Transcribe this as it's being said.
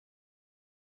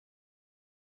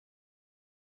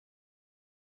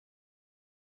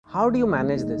How do you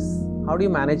manage this? How do you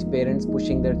manage parents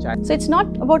pushing their child? So it's not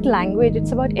about language,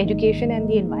 it's about education and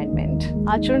the environment.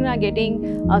 Our children are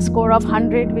getting a score of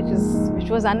 100, which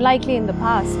was unlikely in the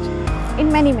past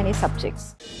in many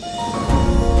subjects.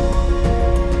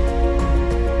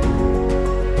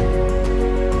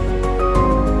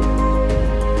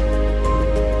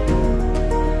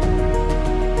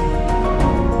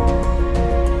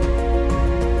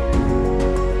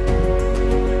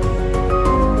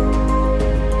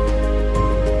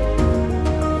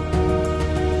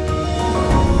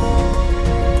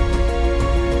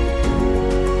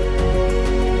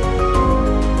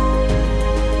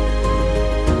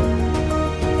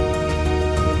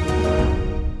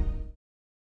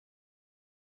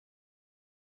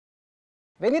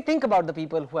 When you think about the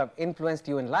people who have influenced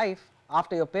you in life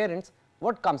after your parents,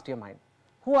 what comes to your mind?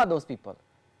 Who are those people?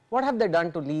 What have they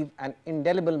done to leave an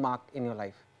indelible mark in your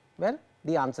life? Well,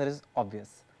 the answer is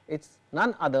obvious. It's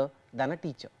none other than a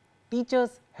teacher.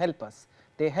 Teachers help us.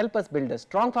 They help us build a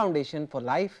strong foundation for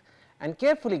life and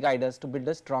carefully guide us to build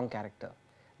a strong character.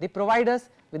 They provide us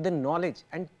with the knowledge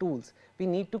and tools we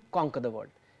need to conquer the world.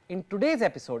 In today's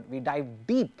episode, we dive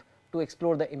deep to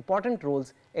explore the important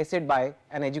roles essayed by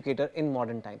an educator in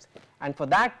modern times. And for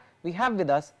that, we have with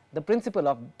us the principal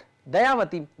of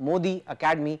Dayawati Modi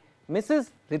Academy,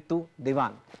 Mrs. Ritu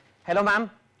Dewan. Hello ma'am.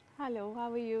 Hello,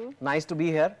 how are you? Nice to be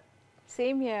here.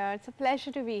 Same here, it's a pleasure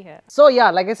to be here. So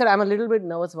yeah, like I said, I'm a little bit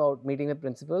nervous about meeting with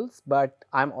principals, but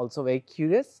I'm also very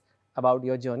curious about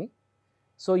your journey.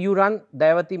 So you run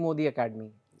Dayawati Modi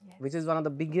Academy, Yes. which is one of the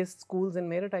biggest schools in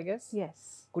Meerut, I guess.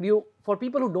 Yes. Could you, for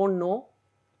people who don't know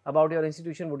about your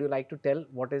institution, would you like to tell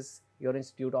what is your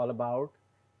institute all about,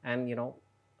 and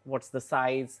what's the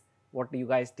size, what do you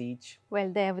guys teach? Well,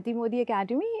 the Dayawati Modi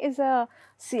Academy is a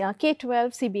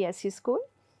K-12 CBSE school,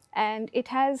 and it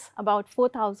has about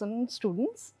 4,000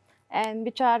 students, and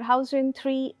which are housed in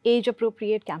 3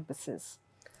 age-appropriate campuses.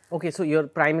 Okay, so your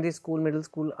primary school, middle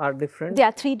school are different? There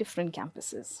are 3 different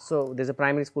campuses. So there's a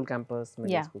primary school campus,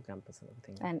 middle school campus and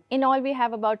everything. And in all, we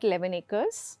have about 11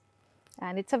 acres.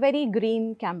 And it's a very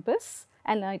green campus,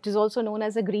 and it is also known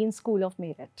as a Green School of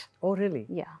Meerut. Oh, really?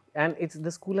 Yeah. And the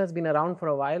school has been around for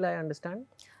a while, I understand?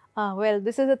 Well,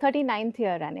 this is the 39th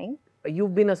year running.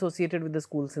 You've been associated with the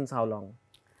school since how long?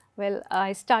 Well,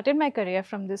 I started my career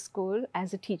from this school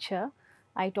as a teacher.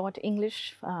 I taught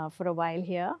English for a while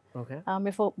here, Okay.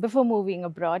 before moving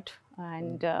abroad,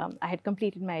 and I had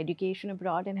completed my education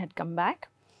abroad and had come back.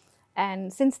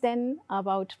 And since then,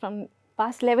 from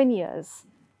past 11 years,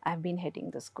 I've been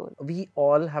heading the school. We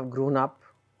all have grown up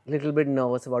a little bit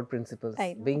nervous about principals,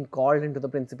 being called into the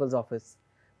principal's office.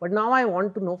 But now I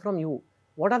want to know from you,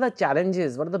 what are the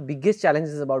challenges, what are the biggest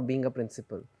challenges about being a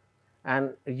principal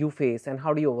and you face, and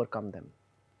how do you overcome them?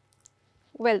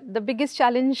 Well, the biggest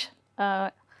challenge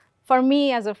for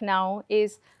me as of now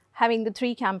is having the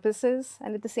 3 campuses,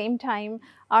 and at the same time,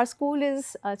 our school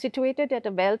is situated at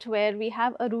a belt where we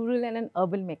have a rural and an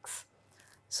urban mix.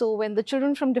 So when the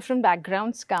children from different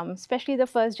backgrounds come, especially the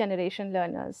first generation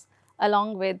learners,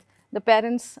 along with the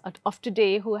parents of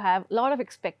today who have a lot of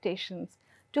expectations,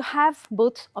 to have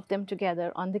both of them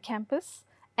together on the campus,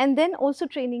 and then also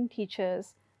training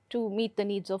teachers to meet the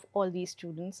needs of all these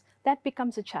students, that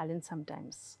becomes a challenge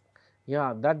sometimes.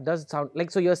 Yeah, that does sound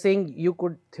like, so you're saying you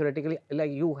could theoretically,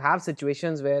 like you have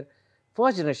situations where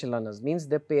first generation learners, means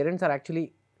their parents are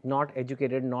actually not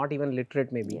educated, not even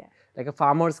literate maybe. Yeah. Like a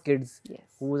farmer's kids, Yes.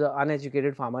 who's an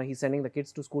uneducated farmer, he's sending the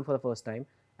kids to school for the first time.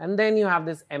 And then you have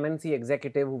this MNC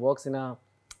executive who works in a,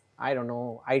 I don't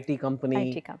know, IT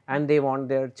company, and they want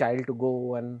their child to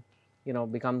go and,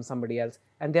 become somebody else.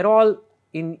 And they're all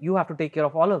you have to take care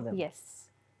of all of them. Yes.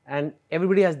 And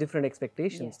everybody has different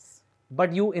expectations. Yes.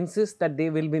 But you insist that they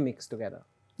will be mixed together.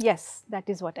 Yes, that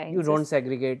is what I insist. You don't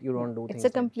segregate, you don't do things.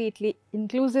 It's a completely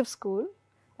inclusive school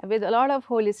with a lot of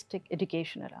holistic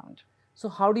education around. So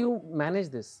how do you manage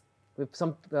this? If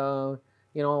some,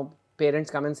 parents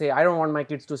come and say, I don't want my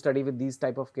kids to study with these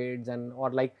type of kids,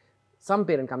 or like some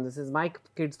parent comes and says, my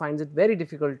kids finds it very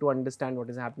difficult to understand what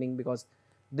is happening because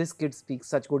this kid speaks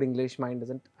such good English, mine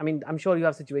doesn't. I mean, I'm sure you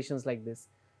have situations like this.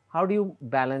 How do you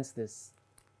balance this?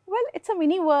 Well, it's a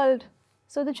mini world.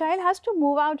 So the child has to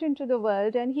move out into the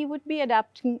world, and he would be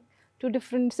adapting to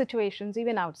different situations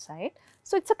even outside.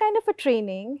 So it's a kind of a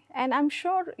training, and I'm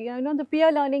sure the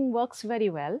peer learning works very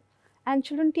well, and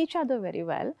children teach other very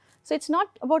well. So it's not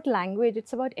about language,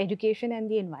 it's about education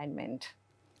and the environment.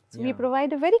 So we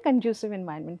provide a very conducive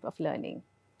environment of learning.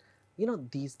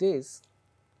 These days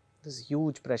there's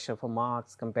huge pressure for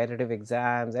marks, competitive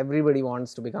exams, everybody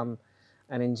wants to become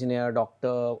an engineer,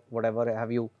 doctor, whatever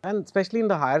have you. And especially in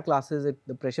the higher classes,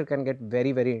 the pressure can get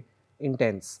very, very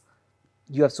intense.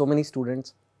 You have so many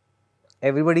students.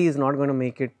 Everybody is not going to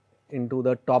make it into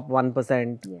the top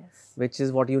 1%, Yes. which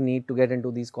is what you need to get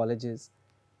into these colleges.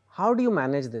 How do you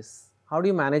manage this? How do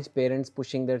you manage parents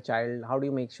pushing their child? How do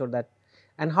you make sure that,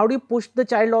 and how do you push the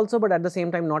child also, but at the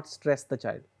same time not stress the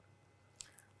child?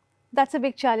 That's a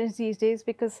big challenge these days,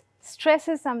 because stress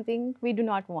is something we do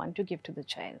not want to give to the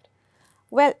child.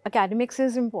 Well, academics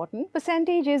is important,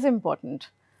 percentage is important.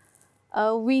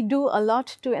 We do a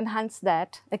lot to enhance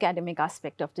that academic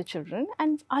aspect of the children,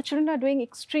 and our children are doing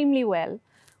extremely well,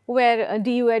 where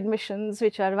DU admissions,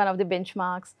 which are one of the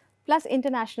benchmarks, plus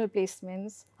international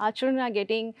placements. Our children are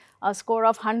getting a score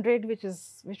of 100, which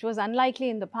was unlikely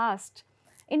in the past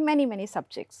in many, many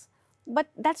subjects. But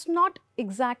that's not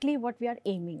exactly what we are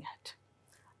aiming at.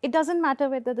 It doesn't matter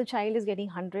whether the child is getting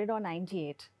 100 or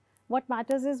 98. What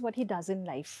matters is what he does in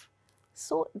life.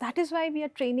 So that is why we are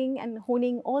training and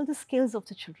honing all the skills of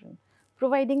the children,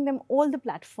 providing them all the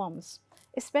platforms,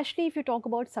 especially if you talk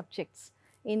about subjects.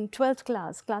 In 12th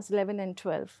class, class 11 and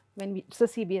 12, when it's a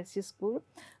CBSE school,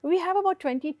 we have about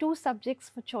 22 subjects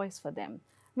for choice for them,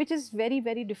 which is very,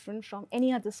 very different from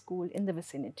any other school in the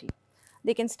vicinity.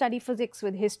 They can study physics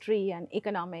with history and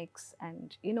economics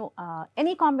and,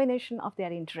 any combination of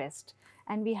their interest.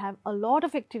 And we have a lot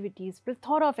of activities,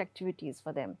 plethora of activities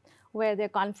for them, where their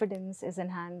confidence is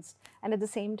enhanced. And at the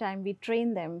same time, we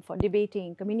train them for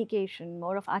debating, communication,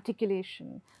 more of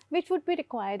articulation, which would be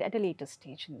required at a later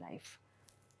stage in life.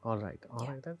 All right,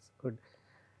 that's good.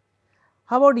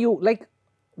 How about you? Like,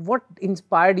 what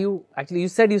inspired you? Actually, you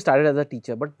said you started as a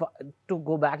teacher, but to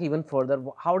go back even further,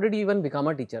 how did you even become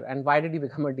a teacher, and why did you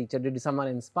become a teacher? Did someone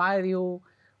inspire you,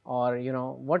 or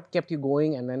what kept you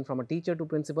going? And then from a teacher to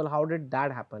principal, how did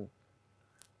that happen?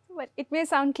 Well, it may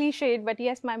sound cliched, but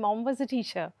yes, my mom was a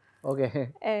teacher. Okay.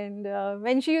 And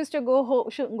when she used to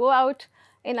go out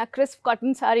in a crisp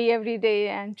cotton sari every day,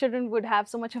 and children would have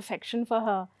so much affection for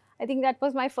her, I think that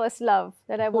was my first love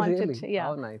that I wanted. Really? Yeah.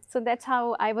 How nice. So that's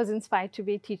how I was inspired to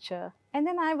be a teacher. And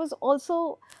then I was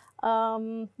also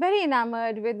very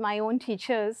enamored with my own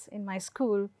teachers in my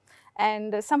school,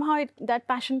 and somehow that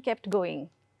passion kept going.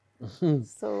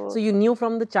 So you knew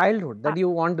from the childhood that you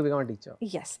want to become a teacher?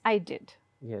 Yes, I did.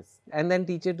 Yes. And then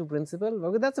teacher to principal?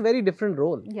 Well, that's a very different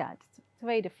role. Yeah, it's a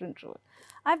very different role.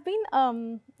 I've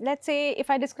been, let's say,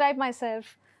 if I describe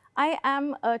myself, I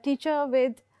am a teacher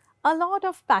with a lot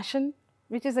of passion,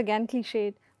 which is again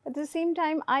cliched. At the same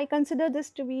time, I consider this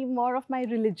to be more of my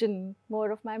religion, more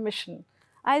of my mission.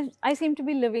 I seem to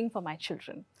be living for my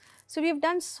children. So we've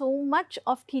done so much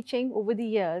of teaching over the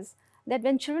years that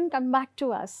when children come back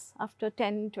to us after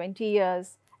 10, 20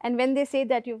 years, and when they say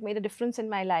that you've made a difference in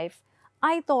my life,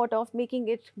 I thought of making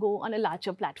it go on a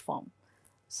larger platform.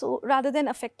 So rather than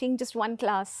affecting just one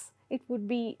class, it would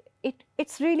be,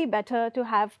 it's really better to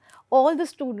have all the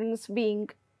students being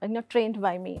trained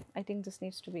by me. I think this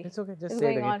needs to be. It's okay, just it's say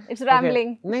going it again. on. It's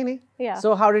rambling. Okay. No. Yeah.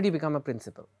 So how did you become a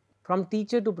principal? From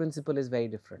teacher to principal is very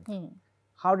different.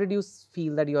 How did you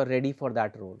feel that you are ready for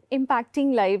that role?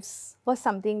 Impacting lives was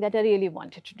something that I really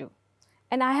wanted to do.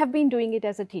 And I have been doing it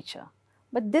as a teacher.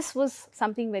 But this was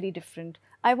something very different.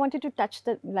 I wanted to touch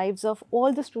the lives of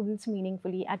all the students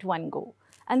meaningfully at one go.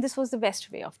 And this was the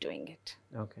best way of doing it.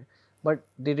 Okay. But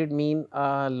did it mean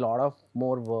a lot of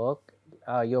more work?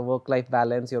 Your work-life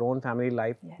balance, your own family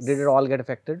life, Yes. Did it all get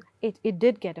affected? It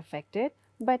did get affected,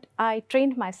 but I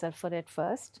trained myself for it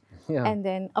first. Yeah. And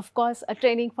then, of course, a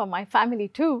training for my family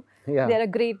too. Yeah. They're a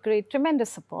great, tremendous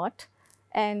support.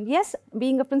 And yes,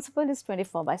 being a principal is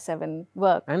 24/7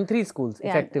 work. And 3 schools,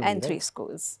 effectively. And 3 right?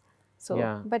 schools. So,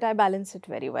 Yeah. but I balance it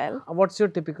very well. What's your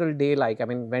typical day like? I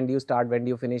mean, when do you start? When do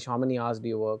you finish? How many hours do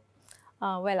you work?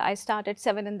 Well, I start at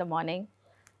 7 in the morning,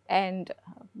 and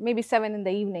maybe 7 in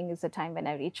the evening is the time when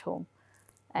I reach home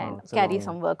and it's a carry long-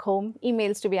 some work home,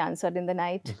 emails to be answered in the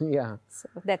night. Yeah. So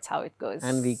that's how it goes.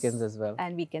 And weekends as well.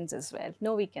 And weekends as well.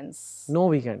 No weekends. No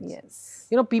weekends. Yes.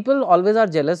 People always are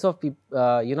jealous of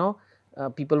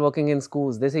people working in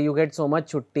schools. They say you get so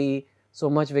much chutti, so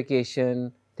much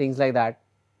vacation, things like that.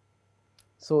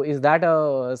 So is that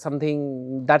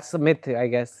something, that's a myth, I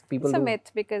guess. People It's a do.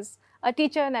 myth, because a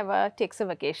teacher never takes a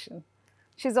vacation.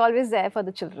 She's always there for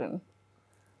the children,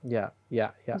 Yeah.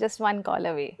 just one call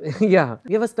away. Yeah.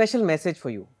 We have a special message for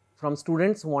you from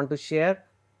students who want to share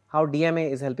how DMA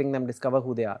is helping them discover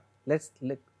who they are. Let's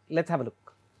have a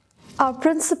look. Our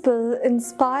principal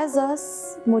inspires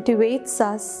us, motivates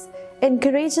us,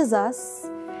 encourages us,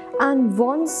 and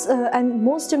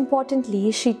most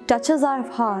importantly, she touches our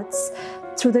hearts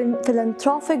through the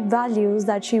philanthropic values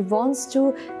that she wants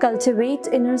to cultivate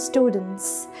in her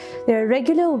students. There are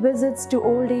regular visits to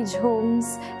old age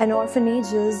homes and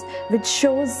orphanages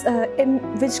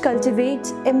which cultivate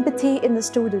empathy in the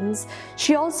students.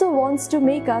 She also wants to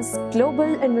make us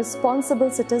global and responsible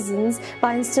citizens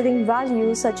by instilling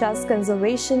values such as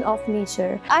conservation of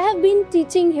nature. I have been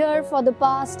teaching here for the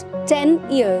past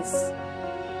 10 years.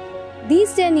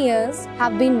 These 10 years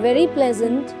have been very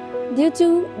pleasant due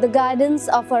to the guidance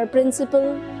of our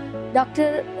principal,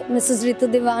 Dr. Mrs.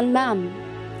 Ritu Dewan ma'am.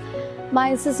 My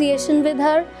association with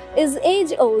her is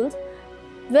age-old.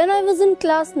 When I was in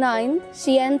class 9,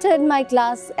 she entered my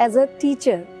class as a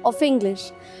teacher of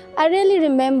English. I really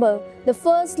remember the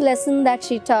first lesson that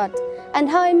she taught and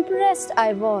how impressed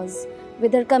I was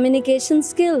with her communication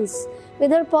skills,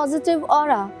 with her positive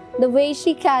aura, the way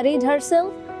she carried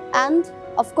herself, and,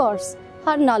 of course,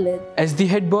 her knowledge. As the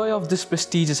head boy of this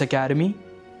prestigious academy,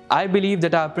 I believe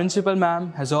that our principal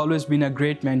ma'am has always been a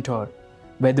great mentor.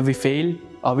 Whether we fail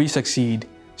or we succeed,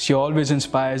 she always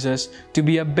inspires us to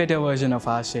be a better version of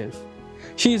ourselves.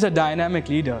 She is a dynamic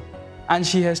leader, and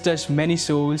she has touched many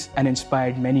souls and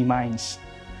inspired many minds.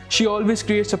 She always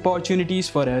creates opportunities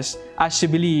for us as she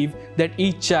believes that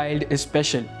each child is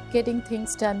special. Getting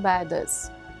things done by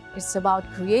others. It's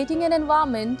about creating an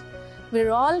environment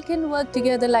where all can work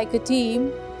together like a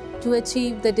team to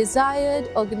achieve the desired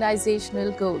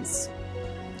organizational goals.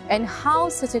 And how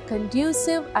such a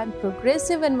conducive and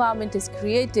progressive environment is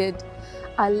created,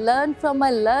 I learned from my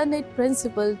learned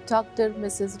principal, Dr.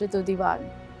 Mrs. Ritu Dewan.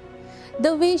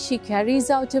 The way she carries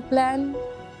out a plan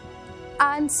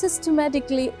and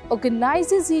systematically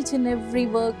organizes each and every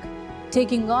work,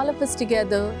 taking all of us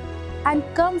together and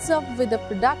comes up with a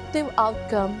productive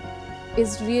outcome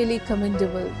is really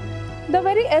commendable. The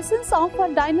very essence of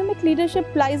her dynamic leadership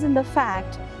lies in the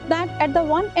fact that at the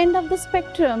one end of the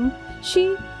spectrum,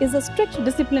 she is a strict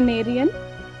disciplinarian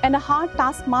and a hard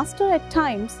taskmaster at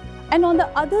times, and on the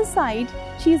other side,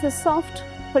 she is a soft,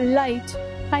 polite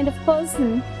kind of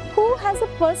person who has a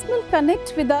personal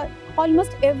connect with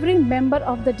almost every member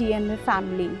of the DNA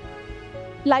family.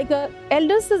 Like an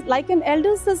elder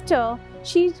sister,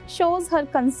 she shows her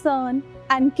concern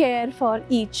and care for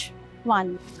each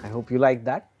one. I hope you like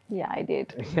that. Yeah, I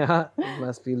did. Yeah, it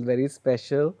must feel very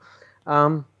special.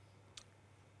 Who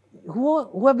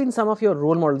have been some of your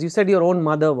role models? You said your own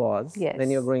mother was when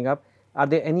you were growing up. Are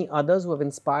there any others who have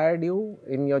inspired you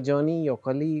in your journey, your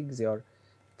colleagues, your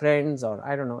friends, or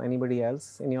I don't know, anybody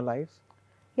else in your life?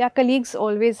 Yeah, colleagues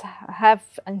always have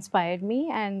inspired me,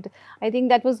 and I think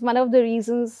that was one of the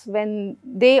reasons when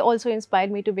they also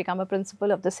inspired me to become a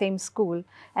principal of the same school.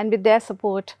 And with their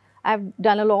support, I've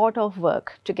done a lot of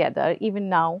work together, even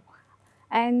now.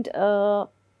 And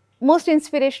most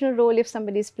inspirational role, if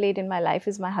somebody's played in my life,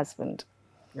 is my husband.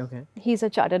 Okay. He's a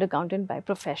chartered accountant by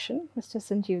profession, Mr.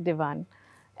 Sanjeev Dewan,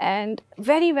 and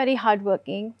very, very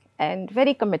hardworking and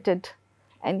very committed.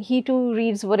 And he too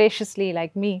reads voraciously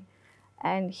like me.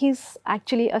 And he's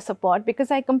actually a support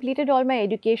because I completed all my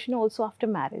education also after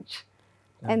marriage.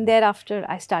 And thereafter,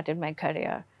 I started my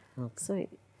career. Okay. So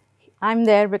I'm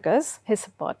there because his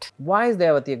support. Why is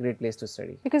Dayawati a great place to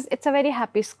study? Because it's a very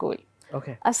happy school.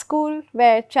 Okay. A school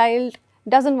where a child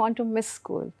doesn't want to miss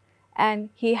school. And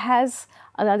he has,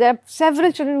 there are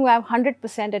several children who have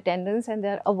 100% attendance and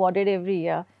they're awarded every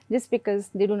year just because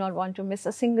they do not want to miss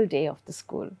a single day of the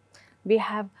school. We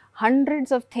have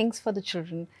hundreds of things for the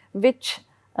children, which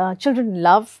children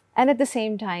love, and at the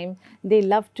same time, they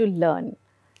love to learn.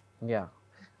 Yeah.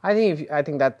 I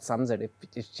think that sums it.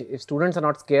 If students are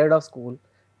not scared of school,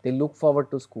 they look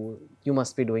forward to school, you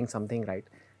must be doing something right.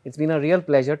 It's been a real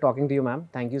pleasure talking to you, ma'am.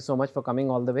 Thank you so much for coming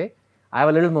all the way. I have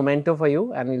a little memento for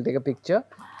you and we'll take a picture,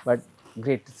 but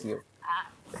great to see you.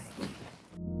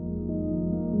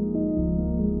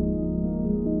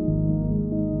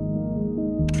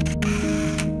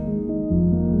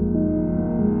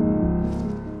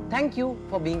 Thank you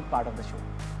for being part of the show.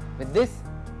 With this,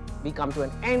 we come to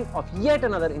an end of yet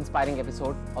another inspiring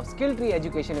episode of Skill Tree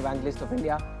Education Evangelist of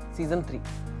India Season 3.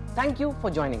 Thank you for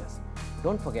joining us.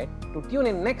 Don't forget to tune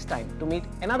in next time to meet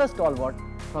another stalwart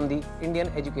from the Indian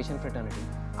education fraternity.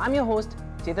 I'm your host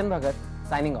Chetan Bhagat,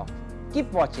 signing off.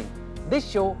 Keep watching. This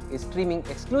show is streaming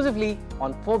exclusively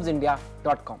on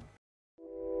ForbesIndia.com.